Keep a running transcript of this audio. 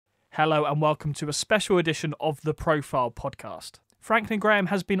Hello and welcome to a special edition of the Profile podcast. Franklin Graham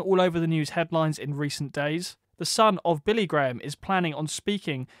has been all over the news headlines in recent days. The son of Billy Graham is planning on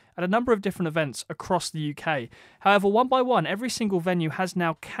speaking at a number of different events across the UK. However, one by one, every single venue has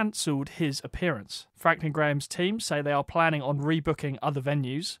now cancelled his appearance. Franklin Graham's team say they are planning on rebooking other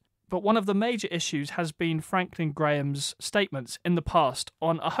venues. But one of the major issues has been Franklin Graham's statements in the past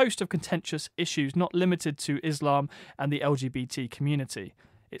on a host of contentious issues not limited to Islam and the LGBT community.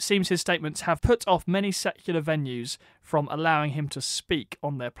 It seems his statements have put off many secular venues from allowing him to speak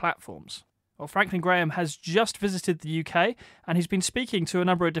on their platforms. Well, Franklin Graham has just visited the UK and he's been speaking to a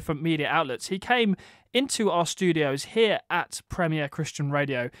number of different media outlets. He came into our studios here at Premier Christian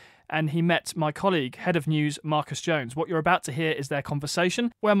Radio and he met my colleague, Head of News, Marcus Jones. What you're about to hear is their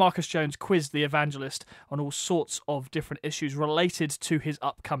conversation, where Marcus Jones quizzed the evangelist on all sorts of different issues related to his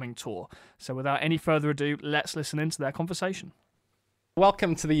upcoming tour. So without any further ado, let's listen into their conversation.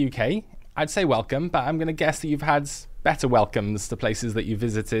 Welcome to the UK. I'd say welcome, but I'm going to guess that you've had better welcomes to places that you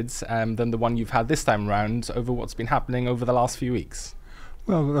visited than the one you've had this time around over what's been happening over the last few weeks.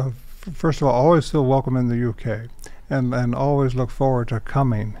 Well, first of all, always feel welcome in the UK and always look forward to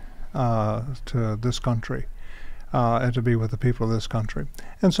coming to this country and to be with the people of this country.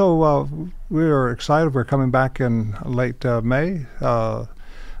 And so we are excited. We're coming back in late May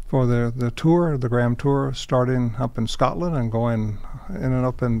for the tour, the Graham Tour, starting up in Scotland and going in and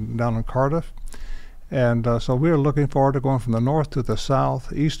up and down in Cardiff. And so we are looking forward to going from the north to the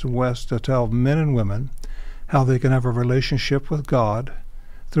south, east and west, to tell men and women how they can have a relationship with God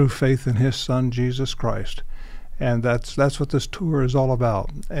through faith in His Son, Jesus Christ. And that's what this tour is all about.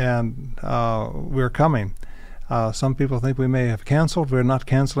 And we're coming. Some people think we may have canceled. We're not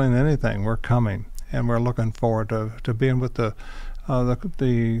canceling anything. We're coming, and we're looking forward to being with the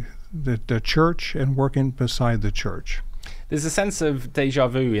church and working beside the church. There's a sense of deja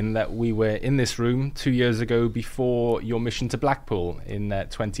vu in that we were in this room 2 years ago before your mission to Blackpool in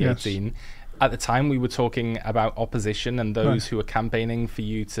 2018. Yes. At the time, we were talking about opposition and those who were campaigning for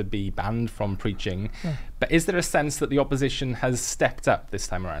you to be banned from preaching. Yeah. But is there a sense that the opposition has stepped up this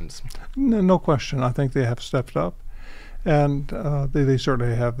time around? No question. I think they have stepped up, and they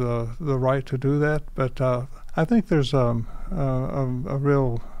certainly have the right to do that. But I think there's a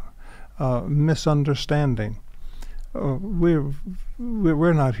real misunderstanding.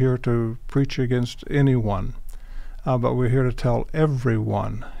 We're not here to preach against anyone. But we're here to tell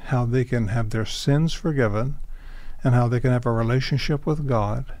everyone how they can have their sins forgiven and how they can have a relationship with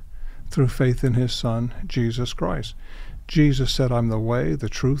God through faith in His Son, Jesus Christ. Jesus said, I'm the way, the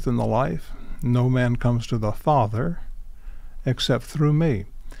truth, and the life. No man comes to the Father except through me.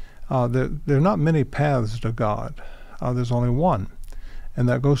 There are not many paths to God. There's only one, and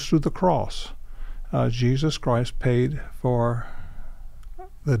that goes through the cross. Jesus Christ paid for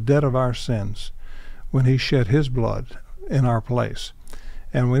the debt of our sins when He shed His blood in our place.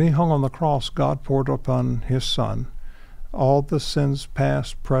 And when He hung on the cross, God poured upon His Son all the sins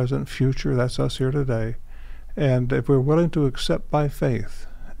past, present, future. That's us here today. And if we're willing to accept by faith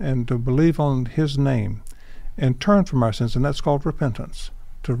and to believe on His name and turn from our sins, and that's called repentance,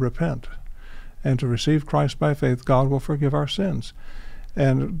 to repent and to receive Christ by faith, God will forgive our sins.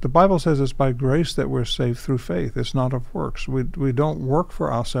 And the Bible says it's by grace that we're saved through faith. It's not of works. We don't work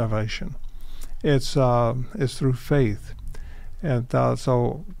for our salvation. It's through faith. And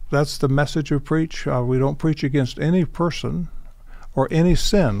so that's the message we preach. We don't preach against any person or any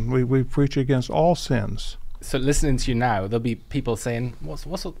sin. We preach against all sins. So listening to you now, there'll be people saying, what's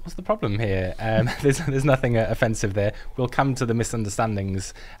the problem here? There's nothing offensive there. We'll come to the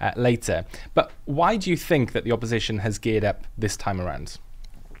misunderstandings later. But why do you think that the opposition has geared up this time around?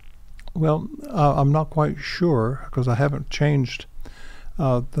 Well, I'm not quite sure because I haven't changed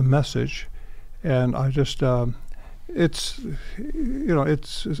the message. And I just, I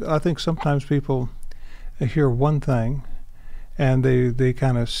think sometimes people hear one thing and they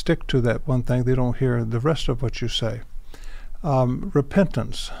kind of stick to that one thing. They don't hear the rest of what you say.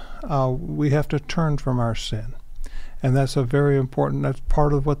 Repentance. We have to turn from our sin. And that's that's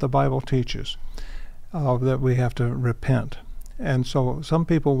part of what the Bible teaches, that we have to repent. And so some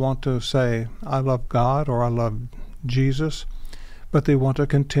people want to say, I love God or I love Jesus, but they want to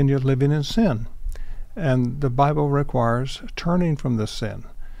continue living in sin. And the Bible requires turning from the sin.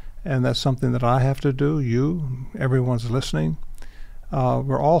 And that's something that I have to do, everyone's listening.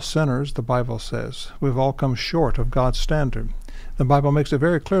 We're all sinners, the Bible says. We've all come short of God's standard. The Bible makes it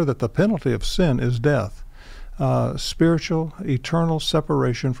very clear that the penalty of sin is death, spiritual, eternal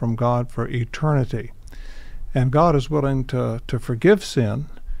separation from God for eternity. And God is willing to forgive sin,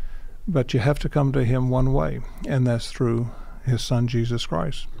 but you have to come to Him one way, and that's through His Son, Jesus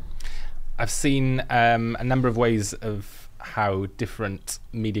Christ. I've seen a number of ways of how different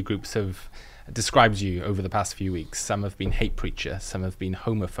media groups have described you over the past few weeks. Some have been hate preacher, some have been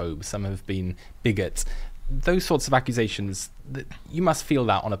homophobe, some have been bigot. Those sorts of accusations, that you must feel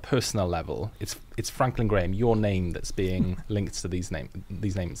that on a personal level. It's Franklin Graham, your name, that's being linked to these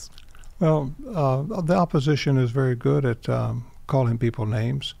names. Well, the opposition is very good at calling people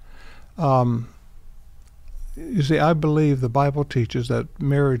names. You see, I believe the Bible teaches that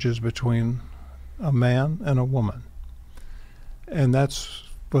marriage is between a man and a woman. And that's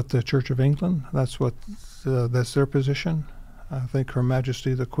what the Church of England, that's their position. I think Her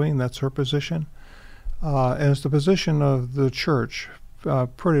Majesty the Queen, that's her position. And it's the position of the church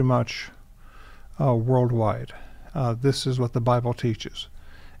pretty much worldwide. This is what the Bible teaches.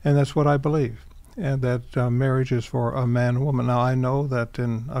 And that's what I believe. And that marriage is for a man and woman. Now, I know that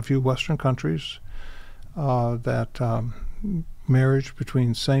in a few Western countries, that marriage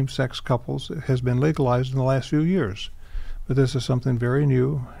between same-sex couples has been legalized in the last few years. But this is something very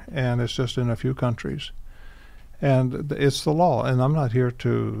new, and it's just in a few countries. And it's the law, and I'm not here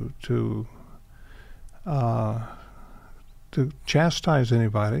to chastise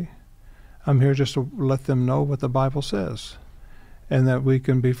anybody. I'm here just to let them know what the Bible says, and that we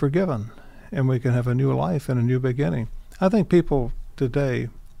can be forgiven, and we can have a new life and a new beginning. I think people today,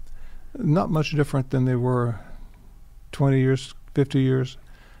 not much different than they were 20 years, 50 years,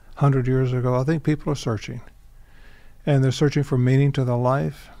 100 years ago. I think people are searching. And they're searching for meaning to their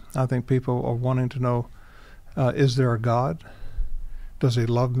life. I think people are wanting to know, is there a God? Does he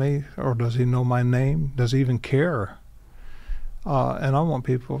love me? Or does he know my name? Does he even care? And I want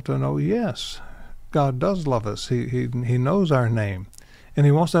people to know, yes, God does love us. He knows our name. And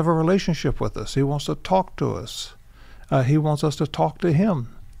he wants to have a relationship with us. He wants to talk to us. He wants us to talk to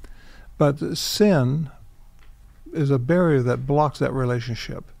him. But sin is a barrier that blocks that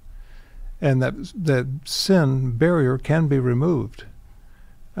relationship. And that sin barrier can be removed.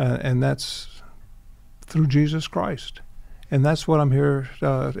 And that's through Jesus Christ. And that's what I'm here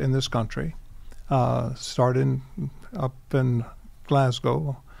in this country, starting up in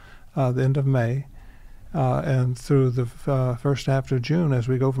Glasgow, the end of May, and through the first half of June as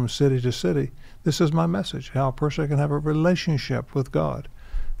we go from city to city. This is my message, how a person can have a relationship with God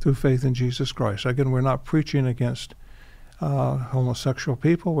through faith in Jesus Christ. Again, we're not preaching against homosexual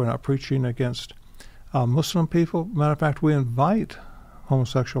people. We're not preaching against Muslim people. Matter of fact, we invite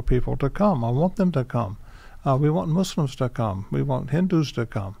homosexual people to come. I want them to come. We want Muslims to come. We want Hindus to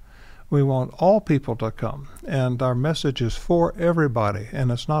come. We want all people to come. And our message is for everybody,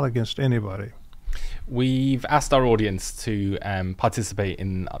 and it's not against anybody. We've asked our audience to participate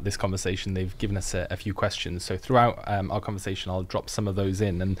in this conversation. They've given us a few questions. So throughout our conversation, I'll drop some of those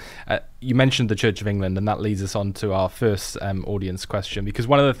in. And you mentioned the Church of England, and that leads us on to our first audience question. Because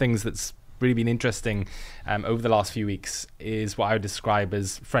one of the things that's really been interesting over the last few weeks is what I would describe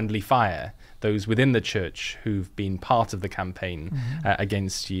as friendly fire. Those within the church who've been part of the campaign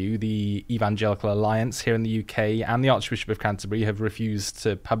against you. The Evangelical Alliance here in the UK and the Archbishop of Canterbury have refused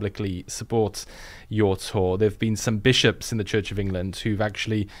to publicly support your tour. There have been some bishops in the Church of England who've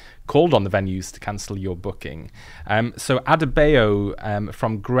actually called on the venues to cancel your booking. So Adebayo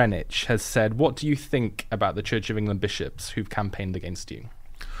from Greenwich has said, what do you think about the Church of England bishops who've campaigned against you?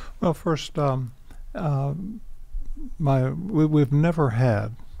 Well, first, we've never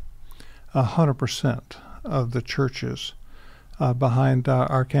had 100% of the churches behind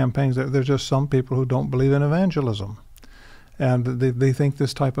our campaigns. There's just some people who don't believe in evangelism, and they think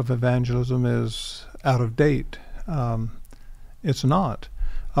this type of evangelism is out of date. It's not.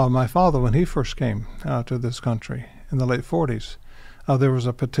 My father, when he first came to this country in the late 40s, there was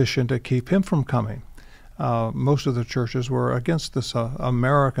a petition to keep him from coming. Most of the churches were against this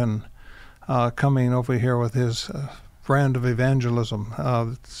American coming over here with his brand of evangelism.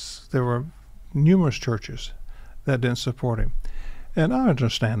 There were numerous churches that didn't support him. And I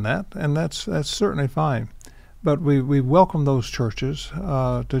understand that, and that's certainly fine. But we welcome those churches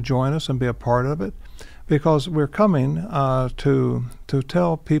to join us and be a part of it, because we're coming to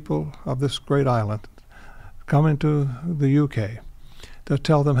tell people of this great island, coming to the UK, to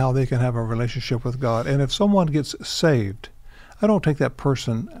tell them how they can have a relationship with God. And if someone gets saved, I don't take that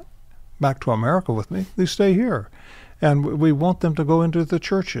person back to America with me. They stay here. And we want them to go into the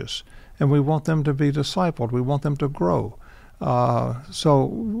churches, and we want them to be discipled. We want them to grow. So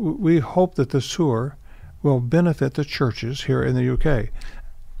we hope that this tour will benefit the churches here in the UK.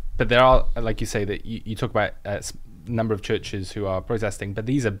 But there are, like you say, that you talk about a number of churches who are protesting, but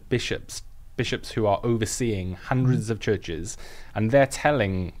these are bishops who are overseeing hundreds of churches, and they're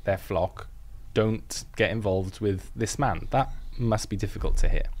telling their flock, don't get involved with this man. That must be difficult to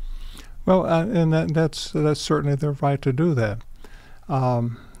hear. Well, and that's certainly their right to do that.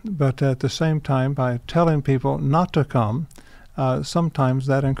 But at the same time, by telling people not to come, sometimes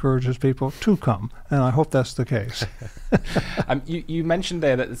that encourages people to come, and I hope that's the case. You mentioned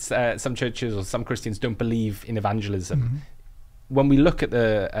there that some churches or some Christians don't believe in evangelism. Mm-hmm. When we look at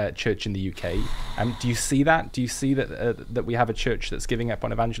the church in the UK, do you see that? Do you see that we have a church that's giving up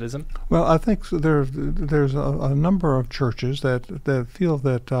on evangelism? Well, I think there's a number of churches that feel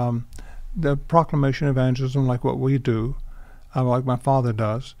that the proclamation evangelism, like what we do, like my father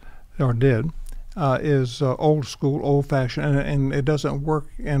does or did, is old school, old fashioned, and it doesn't work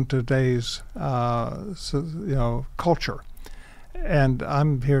in today's culture. And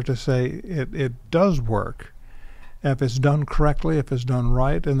I'm here to say it does work if it's done correctly, if it's done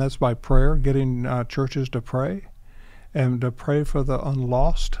right, and that's by prayer, getting churches to pray and to pray for the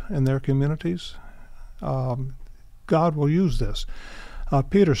unlost in their communities. God will use this.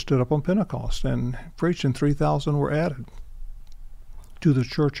 Peter stood up on Pentecost and preached, and 3,000 were added to the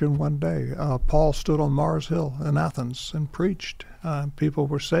church in one day. Paul stood on Mars Hill in Athens and preached. People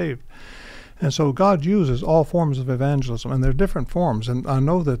were saved. And so God uses all forms of evangelism, and there are different forms. And I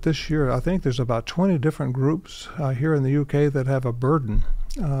know that this year, I think there's about 20 different groups here in the UK that have a burden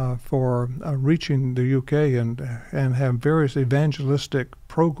for reaching the UK and have various evangelistic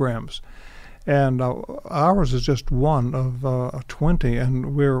programs. And ours is just one of 20,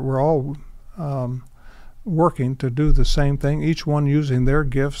 and we're all working to do the same thing, each one using their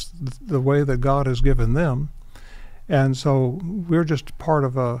gifts the way that God has given them. And so we're just part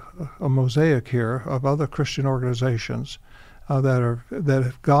of a mosaic here of other Christian organizations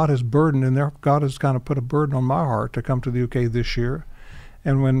that God has burdened, and God has kind of put a burden on my heart to come to the UK this year.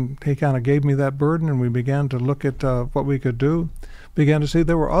 And when He kind of gave me that burden, and we began to look at what we could do, began to see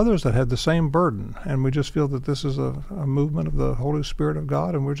there were others that had the same burden, and we just feel that this is a movement of the Holy Spirit of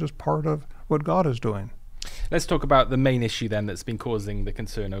God, and we're just part of what God is doing. Let's talk about the main issue then that's been causing the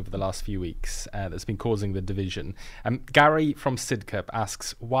concern over the last few weeks, that's been causing the division. Gary from Sidcup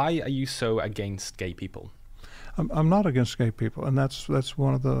asks, why are you so against gay people? I'm not against gay people, and that's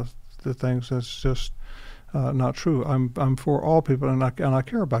one of the things that's just not true. I'm for all people, and I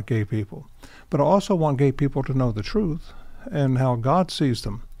care about gay people. But I also want gay people to know the truth and how God sees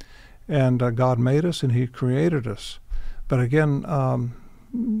them. And God made us, and He created us. But again,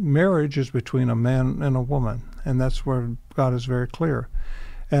 marriage is between a man and a woman, and that's where God is very clear.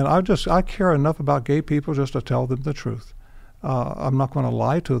 And I care enough about gay people just to tell them the truth. I'm not going to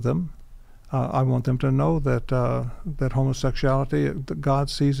lie to them. I want them to know that homosexuality, that God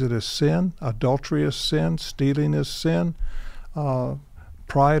sees it as sin, adultery is sin, stealing is sin,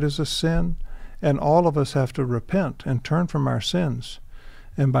 pride is a sin, and all of us have to repent and turn from our sins,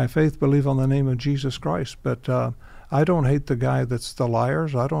 and by faith believe on the name of Jesus Christ. But I don't hate the guy that's the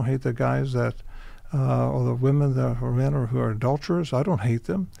liars. I don't hate the guys that, or the women or men who are adulterers. I don't hate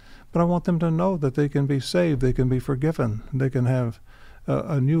them, but I want them to know that they can be saved, they can be forgiven, they can have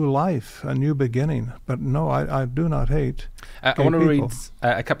a new life, a new beginning. But no, I do not hate I want to read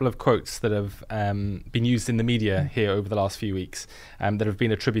a couple of quotes that have been used in the media here over the last few weeks that have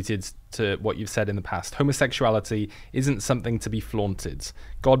been attributed to what you've said in the past. Homosexuality isn't something to be flaunted.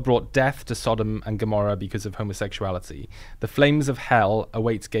 God brought death to Sodom and Gomorrah because of homosexuality. The flames of hell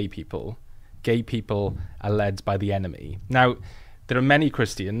await gay people. Gay people are led by the enemy. Now, there are many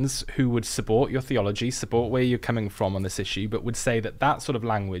Christians who would support your theology, support where you're coming from on this issue, but would say that that sort of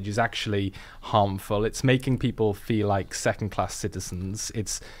language is actually harmful. It's making people feel like second-class citizens.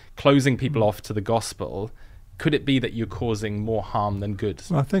 It's closing people off to the gospel. Could it be that you're causing more harm than good?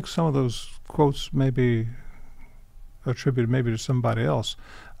 Well, I think some of those quotes may be attributed maybe to somebody else,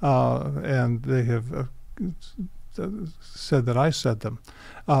 and they have said that I said them.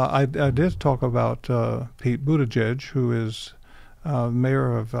 I did talk about Pete Buttigieg, who is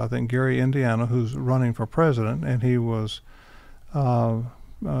mayor of, I think, Gary, Indiana, who's running for president, and he was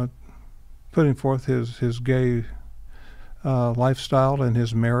putting forth his gay lifestyle and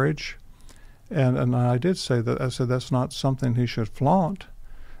his marriage. And I did say that. I said that's not something he should flaunt.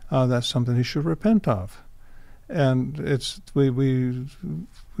 That's something he should repent of. And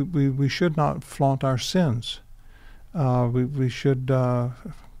we should not flaunt our sins. We should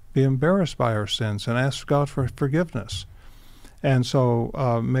be embarrassed by our sins and ask God for forgiveness. And so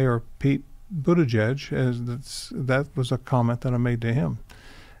Mayor Pete Buttigieg, that was a comment that I made to him.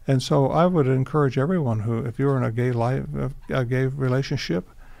 And so I would encourage everyone who, if you're in a gay relationship,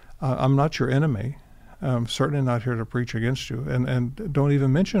 I'm not your enemy. I'm certainly not here to preach against you. And don't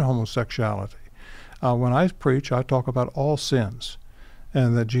even mention homosexuality. When I preach, I talk about all sins,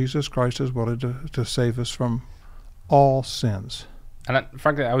 and that Jesus Christ is willing to save us from all sins. And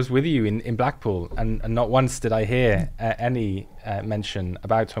frankly, I was with you in Blackpool, and not once did I hear any mention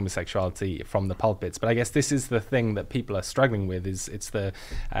about homosexuality from the pulpits. But I guess this is the thing that people are struggling with: it's the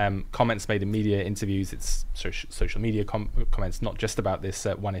comments made in media interviews, it's social media comments, not just about this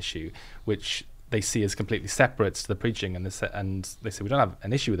one issue, which they see as completely separate to the preaching, and they say we don't have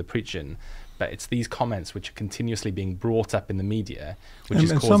an issue with the preaching, but it's these comments which are continuously being brought up in the media, which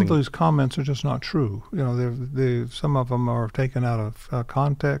is causing... some of those comments are just not true. You know, some of them are taken out of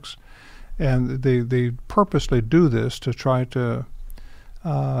context, and they purposely do this to try to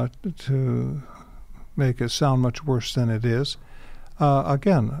make it sound much worse than it is.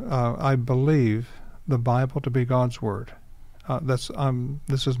 I believe the Bible to be God's word. This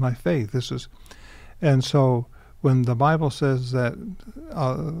is my faith. And so when the Bible says that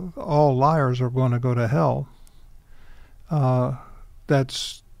all liars are going to go to hell,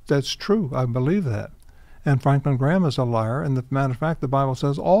 that's true. I believe that. And Franklin Graham is a liar. And the matter of fact, the Bible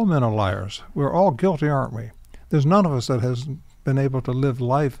says all men are liars. We're all guilty, aren't we? There's none of us that has been able to live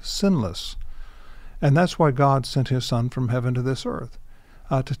life sinless. And that's why God sent his Son from heaven to this earth,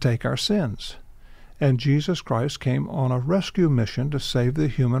 to take our sins. And Jesus Christ came on a rescue mission to save the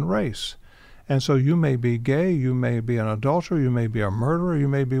human race. And so you may be gay, you may be an adulterer, you may be a murderer, you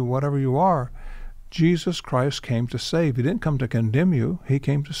may be whatever you are. Jesus Christ came to save. He didn't come to condemn you. He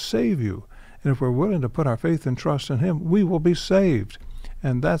came to save you. And if we're willing to put our faith and trust in him, we will be saved.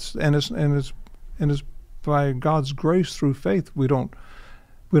 And it's by God's grace through faith. We don't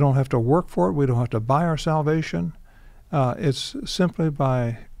have to work for it. We don't have to buy our salvation. It's simply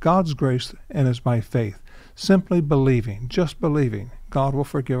by God's grace, and it's by faith. Simply believing, just believing, God will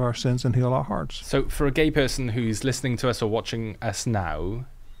forgive our sins and heal our hearts. So for a gay person who's listening to us or watching us now,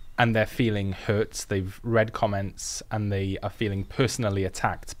 and they're feeling hurt, they've read comments, and they are feeling personally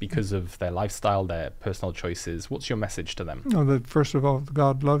attacked because of their lifestyle, their personal choices, what's your message to them? That first of all,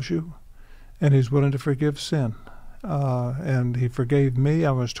 God loves you, and he's willing to forgive sin. And he forgave me.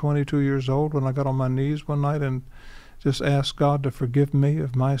 I was 22 years old when I got on my knees one night and just asked God to forgive me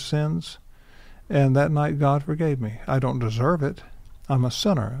of my sins. And that night God forgave me. I don't deserve it. I'm a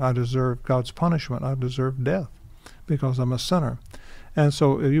sinner. I deserve God's punishment. I deserve death because I'm a sinner. And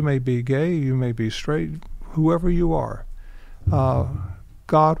so you may be gay, you may be straight, whoever you are,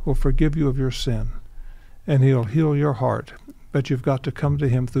 God will forgive you of your sin, and he'll heal your heart. But you've got to come to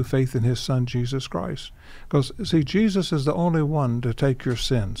him through faith in his Son, Jesus Christ. Because, see, Jesus is the only one to take your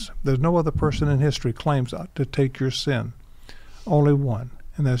sins. There's no other person in history claims to take your sin. Only one,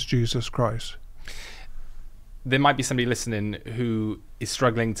 and that's Jesus Christ. There might be somebody listening who is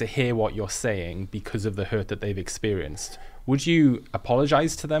struggling to hear what you're saying because of the hurt that they've experienced. Would you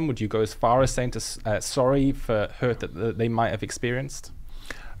apologize to them? Would you go as far as saying sorry for hurt that they might have experienced?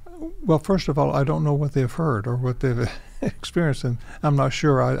 Well, first of all, I don't know what they've heard or what they've experienced, and I'm not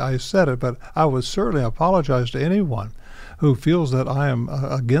sure I said it, but I would certainly apologize to anyone who feels that I am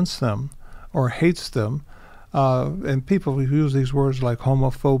against them or hates them. And people who use these words like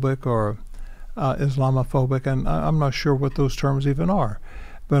homophobic or Islamophobic, and I'm not sure what those terms even are.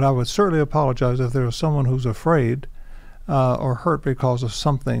 But I would certainly apologize if there was someone who's afraid or hurt because of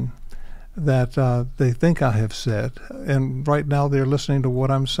something that they think I have said. And right now they're listening to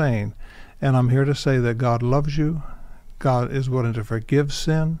what I'm saying. And I'm here to say that God loves you. God is willing to forgive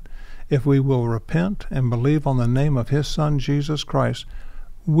sin. If we will repent and believe on the name of his Son, Jesus Christ,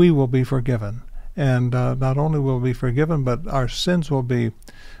 we will be forgiven. And not only will we be forgiven, but our sins will be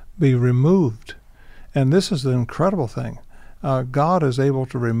removed. And this is the incredible thing. God is able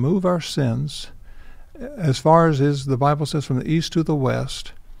to remove our sins as far as the Bible says, from the east to the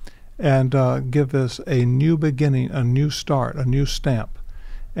west, and give us a new beginning, a new start, a new stamp.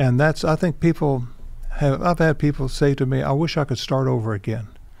 And that's, I think I've had people say to me, I wish I could start over again.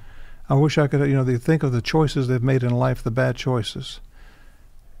 I wish I could, they think of the choices they've made in life, the bad choices.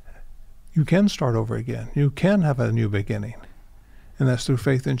 You can start over again. You can have a new beginning. And that's through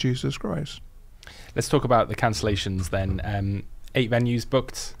faith in Jesus Christ. Let's talk about the cancellations then. 8 venues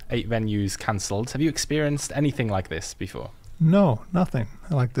booked, 8 venues cancelled. Have you experienced anything like this before? No, nothing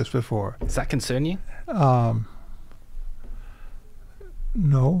like this before. Does that concern you? No.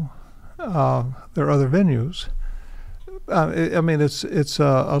 There are other venues. It's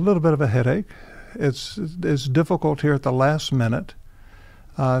a little bit of a headache. It's difficult here at the last minute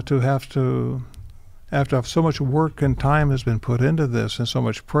to have after so much work and time has been put into this, and so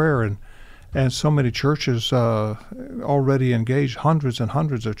much prayer, and so many churches already engaged, hundreds and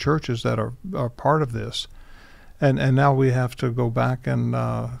hundreds of churches that are part of this. And now we have to go back and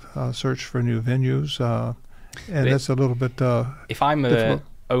search for new venues, and that's a little bit if I'm difficult.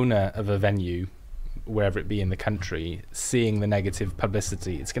 a owner of a venue, wherever it be in the country, seeing the negative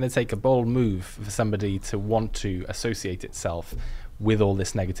publicity, it's going to take a bold move for somebody to want to associate itself with all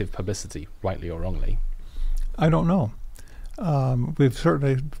this negative publicity, rightly or wrongly. I don't know. We've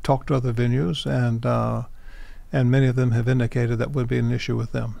certainly talked to other venues, and many of them have indicated that would be an issue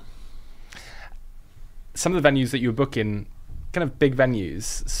with them. Some of the venues that you book in, kind of big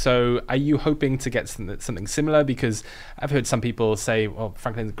venues. So are you hoping to get something similar? Because I've heard some people say, well,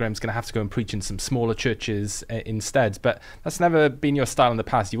 Franklin Graham's going to have to go and preach in some smaller churches instead. But that's never been your style in the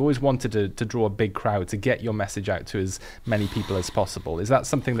past. You've always wanted to draw a big crowd, to get your message out to as many people as possible. Is that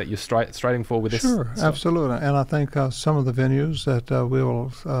something that you're striding for with this? Sure, absolutely. And I think some of the venues that we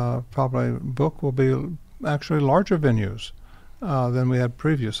will probably book will be actually larger venues than we had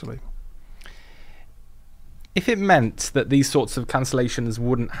previously. If it meant that these sorts of cancellations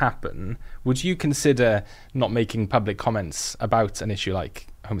wouldn't happen, would you consider not making public comments about an issue like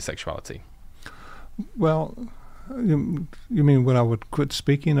homosexuality? Well, you mean when I would quit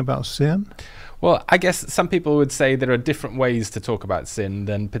speaking about sin? Well, I guess some people would say there are different ways to talk about sin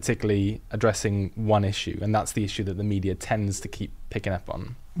than particularly addressing one issue, and that's the issue that the media tends to keep picking up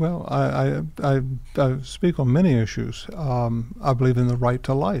on. Well, I speak on many issues. I believe in the right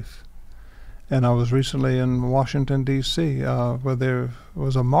to life. And I was recently in Washington, D.C., where there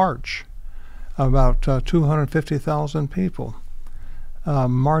was a march, about 250,000 people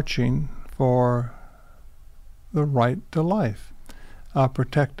marching for the right to life,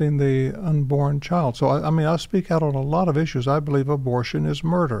 protecting the unborn child. So, I speak out on a lot of issues. I believe abortion is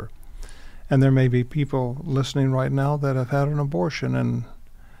murder. And there may be people listening right now that have had an abortion, and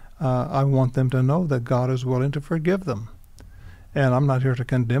I want them to know that God is willing to forgive them. And I'm not here to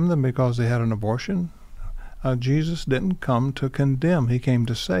condemn them because they had an abortion. Jesus didn't come to condemn. He came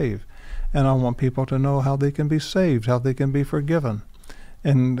to save. And I want people to know how they can be saved, how they can be forgiven,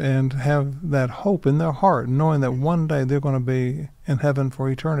 and have that hope in their heart, knowing that one day they're going to be in heaven for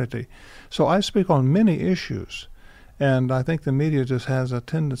eternity. So I speak on many issues, and I think the media just has a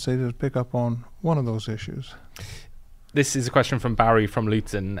tendency to pick up on one of those issues. This is a question from Barry from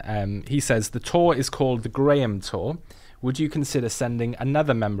Luton. He says, the tour is called the Graham Tour. Would you consider sending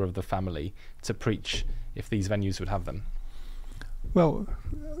another member of the family to preach if these venues would have them? Well,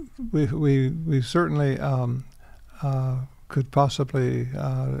 we certainly could possibly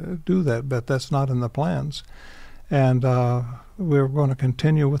do that, but that's not in the plans. And we're going to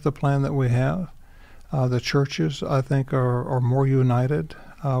continue with the plan that we have. The churches, I think, are more united.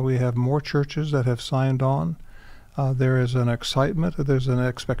 We have more churches that have signed on. There is an excitement, there's an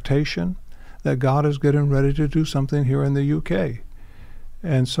expectation that God is getting ready to do something here in the UK.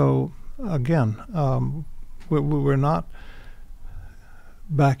 And so, again, we're not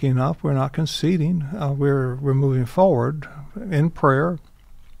backing up, we're not conceding, we're moving forward in prayer,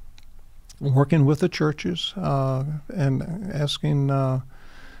 working with the churches, and asking,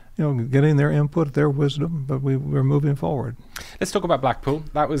 getting their input, their wisdom, but we're moving forward. Let's talk about Blackpool.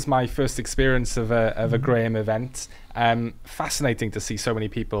 That was my first experience of a Graham event. Fascinating to see so many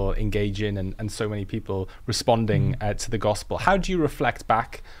people engage in and so many people responding to the gospel. How do you reflect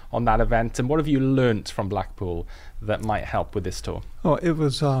back on that event, and what have you learnt from Blackpool that might help with this tour? Oh, it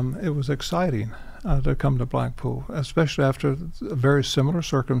was exciting to come to Blackpool, especially after very similar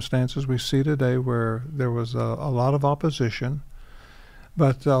circumstances we see today, where there was a lot of opposition.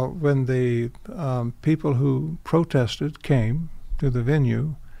 But when the people who protested came to the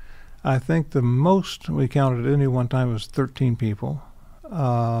venue, I think the most we counted at any one time was 13 people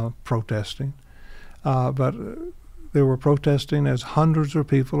protesting. But they were protesting as hundreds of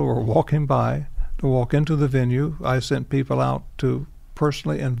people were walking by to walk into the venue. I sent people out to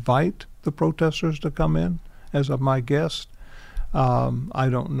personally invite the protesters to come in as my guest. I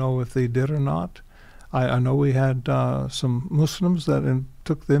don't know if they did or not. I know we had some Muslims that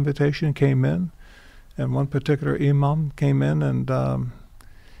took the invitation and came in, and one particular imam came in, and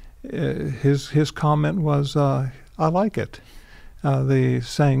his comment was, I like it. They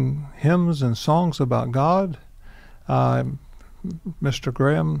sang hymns and songs about God. Mr.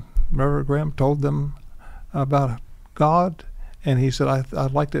 Graham, Reverend Graham, told them about God, and he said, I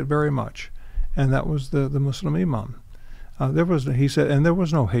liked it very much. And that was the Muslim imam. He said, and there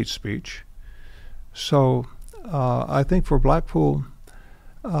was no hate speech. So I think for Blackpool,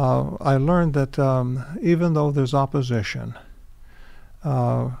 I learned that even though there's opposition,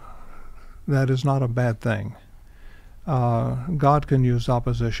 that is not a bad thing. God can use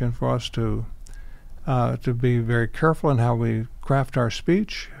opposition for us to be very careful in how we craft our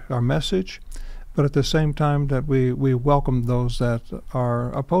speech, our message, but at the same time that we welcome those that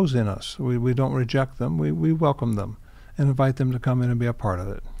are opposing us. We don't reject them. We welcome them and invite them to come in and be a part of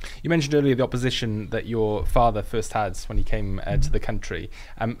it. You mentioned earlier the opposition that your father first had when he came to the country.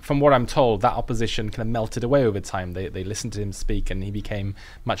 From what I'm told, that opposition kind of melted away over time. They listened to him speak, and he became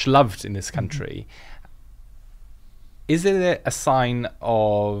much loved in this country. Is it a sign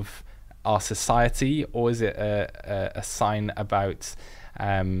of our society, or is it a sign about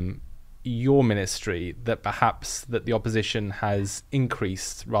your ministry that perhaps that the opposition has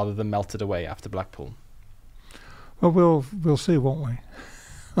increased rather than melted away after Blackpool? Well, we'll see, won't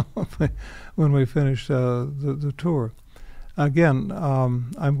we? When we finish the tour. Again,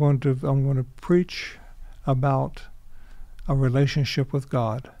 I'm going to preach about a relationship with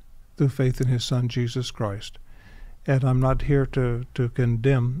God through faith in His Son Jesus Christ, and I'm not here to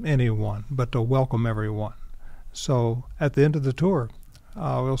condemn anyone, but to welcome everyone. So at the end of the tour,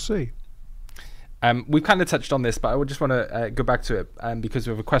 we'll see. We've kind of touched on this, but I would just want to go back to it because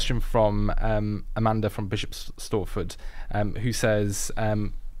we have a question from Amanda from Bishop Stortford, who says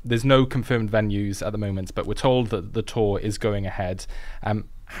there's no confirmed venues at the moment, but we're told that the tour is going ahead.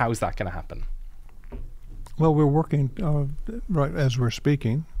 How's that going to happen? Well, we're working right as we're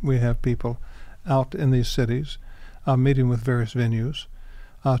speaking. We have people out in these cities, meeting with various venues,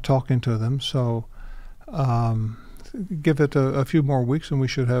 talking to them. So give it a few more weeks, and we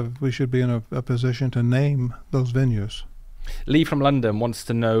should be in a position to name those venues. Lee from London wants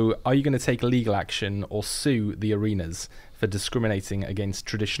to know: are you going to take legal action or sue the arenas for discriminating against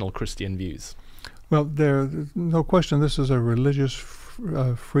traditional Christian views? Well, there's no question this is a religious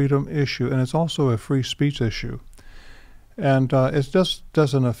freedom issue, and it's also a free speech issue. And it just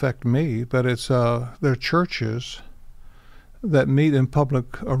doesn't affect me, but it's there are churches that meet in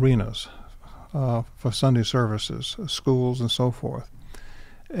public arenas for Sunday services, schools, and so forth.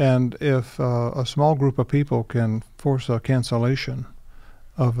 And if a small group of people can force a cancellation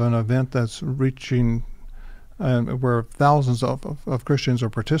of an event that's reaching where thousands of Christians are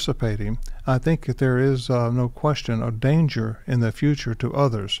participating, I think that there is no question of danger in the future to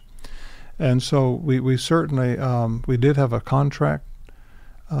others. And so we certainly, we did have a contract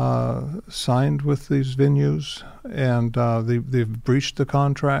signed with these venues, and they've breached the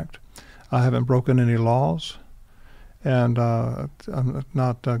contract. I haven't broken any laws, and I'm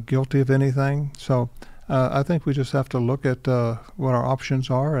not guilty of anything. So I think we just have to look at what our options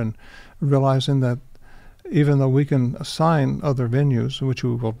are, and realizing that even though we can assign other venues, which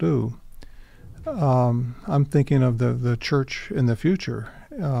we will do, I'm thinking of the church in the future.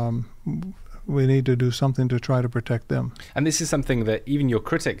 We need to do something to try to protect them. And this is something that even your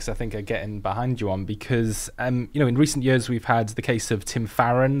critics, I think, are getting behind you on, because, in recent years we've had the case of Tim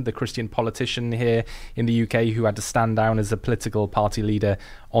Farron, the Christian politician here in the UK, who had to stand down as a political party leader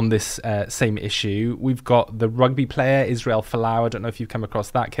on this same issue. We've got the rugby player, Israel Folau. I don't know if you've come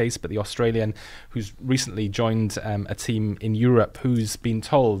across that case, but the Australian who's recently joined a team in Europe who's been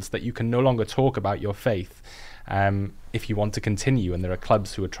told that you can no longer talk about your faith if you want to continue, and there are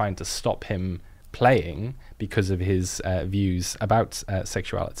clubs who are trying to stop him playing because of his views about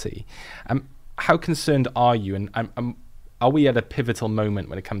sexuality. How concerned are you, and are we at a pivotal moment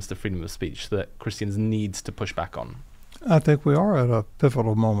when it comes to freedom of speech that Christians need to push back on? I think we are at a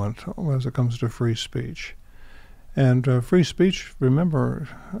pivotal moment as it comes to free speech. And free speech, remember,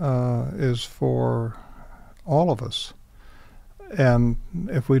 is for all of us. And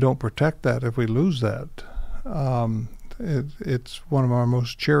if we don't protect that, if we lose that, it's one of our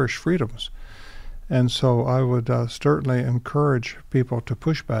most cherished freedoms. And so I would certainly encourage people to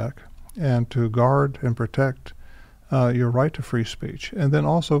push back and to guard and protect your right to free speech. And then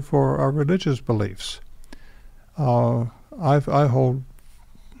also for our religious beliefs. I hold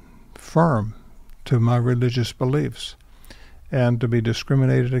firm to my religious beliefs. And to be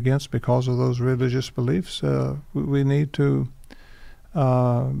discriminated against because of those religious beliefs, we need to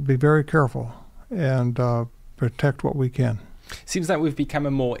be very careful and protect what we can. Seems like we've become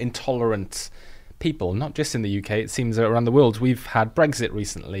a more intolerant people, not just in the UK, it seems around the world. We've had Brexit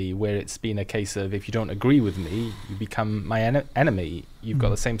recently, where it's been a case of, if you don't agree with me, you become my enemy. You've got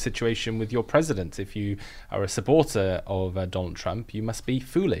the same situation with your president. If you are a supporter of Donald Trump, you must be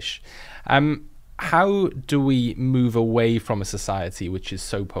foolish. How do we move away from a society which is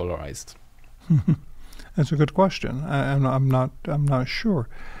so polarized? That's a good question. I'm not sure.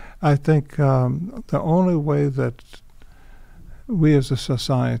 I think the only way that we as a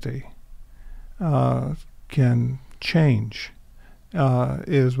society can change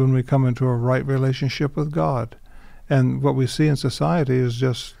is when we come into a right relationship with God. And what we see in society is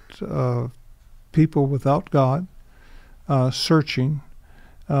just people without God, searching,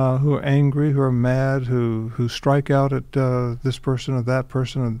 who are angry, who are mad, who strike out at this person or that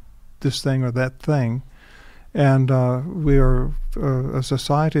person or this thing or that thing. And we are a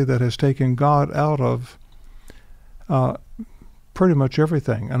society that has taken God out of pretty much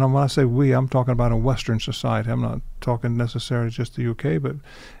everything. And when I say we, I'm talking about a Western society. I'm not talking necessarily just the UK, but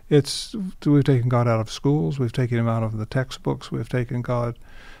we've taken God out of schools. We've taken him out of the textbooks. We've taken God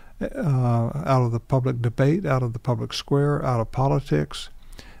out of the public debate, out of the public square, out of politics.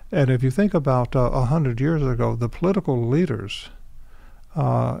 And if you think about 100 years ago, the political leaders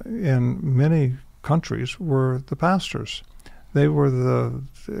in many countries were the pastors. They were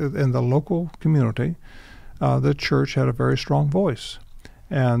in the local community. The church had a very strong voice,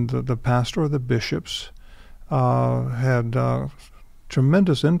 and the pastor or the bishops had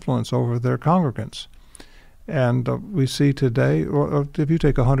tremendous influence over their congregants. And we see today, or if you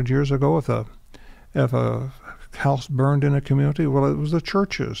take 100 years ago, if a house burned in a community, well, it was the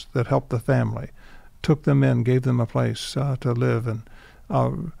churches that helped the family, took them in, gave them a place to live, and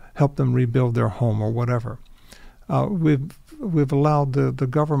helped them rebuild their home or whatever. We've allowed the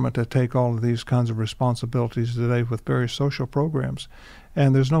government to take all of these kinds of responsibilities today with various social programs,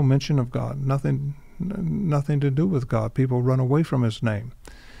 and there's no mention of God, nothing to do with God. People run away from his name.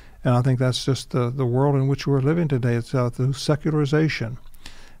 And I think that's just the world in which we're living today. It's through secularization.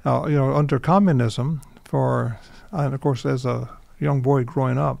 Under communism, and of course, as a young boy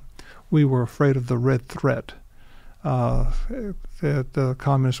growing up, we were afraid of the red threat that the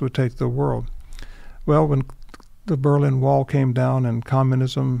communists would take the world. Well, when the Berlin Wall came down and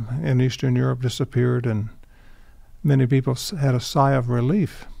communism in Eastern Europe disappeared, and many people had a sigh of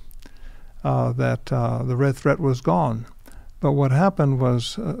relief that the red threat was gone. But what happened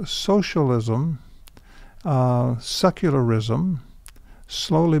was socialism, secularism,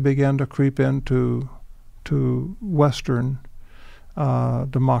 slowly began to creep into Western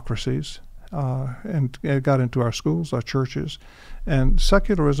democracies, and it got into our schools, our churches. And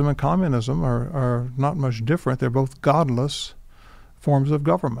secularism and communism are not much different. They're both godless forms of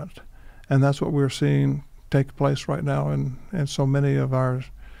government. And that's what we're seeing take place right now in so many of our,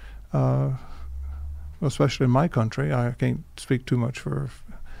 especially in my country. I can't speak too much for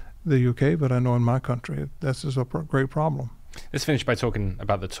the UK, but I know in my country this is a great problem. Let's finish by talking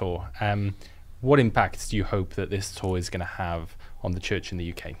about the tour. What impact do you hope that this tour is going to have on the church in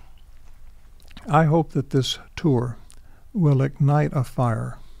the UK? I hope that this tour will ignite a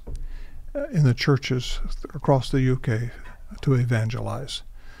fire in the churches across the UK to evangelize.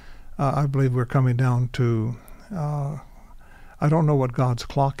 I believe we're coming down to, I don't know what God's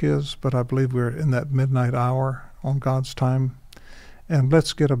clock is, but I believe we're in that midnight hour on God's time. And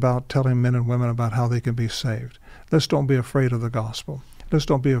let's get about telling men and women about how they can be saved. Let's don't be afraid of the gospel. Let's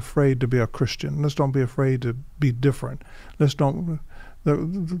don't be afraid to be a Christian. Let's don't be afraid to be different. The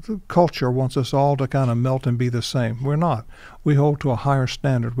culture wants us all to kind of melt and be the same. We're not. We hold to a higher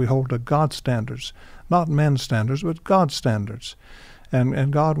standard. We hold to God's standards, not men's standards, but God's standards.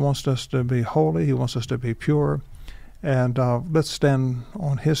 And God wants us to be holy. He wants us to be pure. And let's stand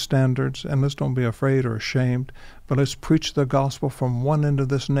on his standards, and let's don't be afraid or ashamed, but let's preach the gospel from one end of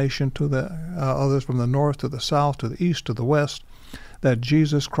this nation to the others, from the north to the south, to the east to the west, that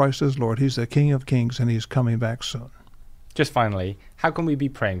Jesus Christ is Lord. He's the King of Kings, and he's coming back soon. Just finally, how can we be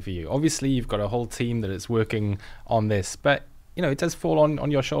praying for you? Obviously, you've got a whole team that is working on this, but it does fall on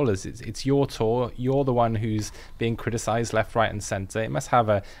your shoulders. It's your tour. You're the one who's being criticized left, right, and center. It must have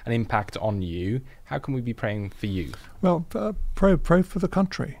an impact on you. How can we be praying for you? Well, pray for the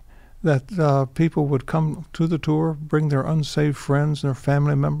country, that people would come to the tour, bring their unsaved friends, their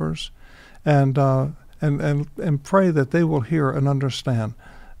family members, and pray that they will hear and understand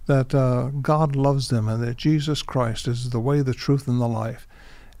that God loves them and that Jesus Christ is the way, the truth, and the life.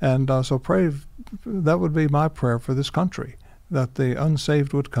 And so pray. That would be my prayer for this country, that the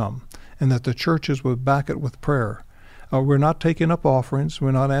unsaved would come and that the churches would back it with prayer. We're not taking up offerings.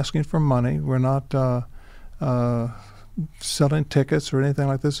 We're not asking for money. We're not selling tickets or anything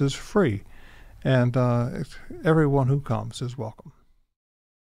like this. Is free. And everyone who comes is welcome.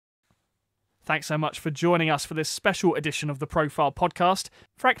 Thanks so much for joining us for this special edition of the Profile Podcast.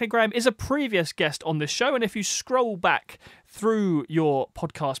 Franklin Graham is a previous guest on this show, and if you scroll back through your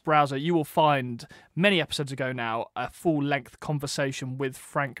podcast browser, you will find many episodes ago now a full-length conversation with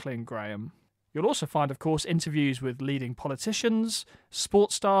Franklin Graham. You'll also find, of course, interviews with leading politicians,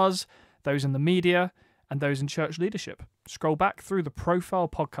 sports stars, those in the media, and those in church leadership. Scroll back through the Profile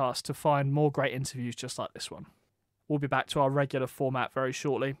Podcast to find more great interviews just like this one. We'll be back to our regular format very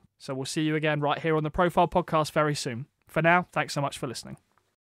shortly, so we'll see you again right here on the Profile Podcast very soon. For now, thanks so much for listening.